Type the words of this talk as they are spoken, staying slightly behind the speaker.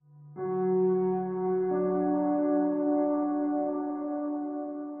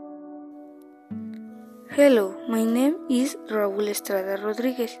Hello, my name is Raúl Estrada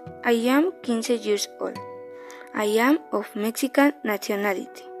Rodríguez. I am 15 years old. I am of Mexican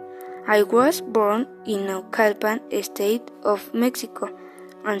nationality. I was born in Naucalpan, State of Mexico,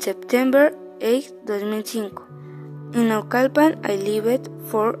 on September 8, 2005. In Naucalpan, I lived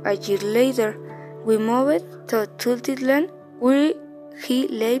for a year later. We moved to Tultitlán, where he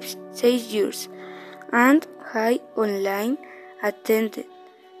lives 6 years, and I online attended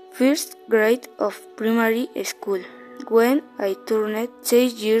first grade of primary school. When I turned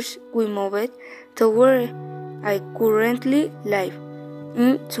 6 years, we moved to where I currently live,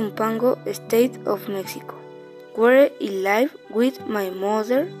 in Zumpango, State of Mexico, where I live with my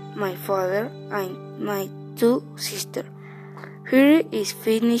mother, my father, and my 2 sisters. Here is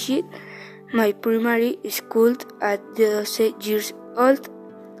finished my primary school at 12 years old,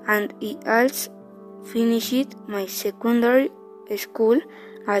 and I also finished my secondary school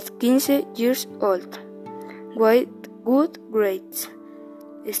at 15 years old, with good grades.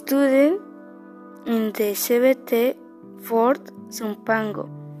 Student in the 74th Zumpango,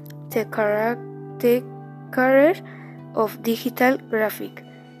 the career of digital graphic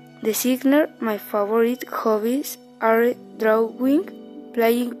designer. My favorite hobbies are drawing,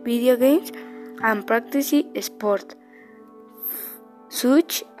 playing video games, and practicing sport,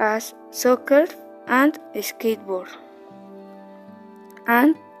 such as soccer and skateboard,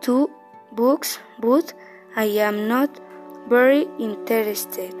 and 2 books, but I am not very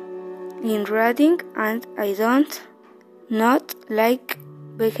interested in reading, and I don't not like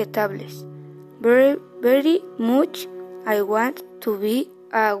vegetables very much. I want to be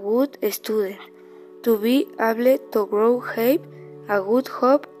a good student, to be able to grow up a good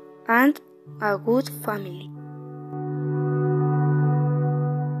hope and a good family.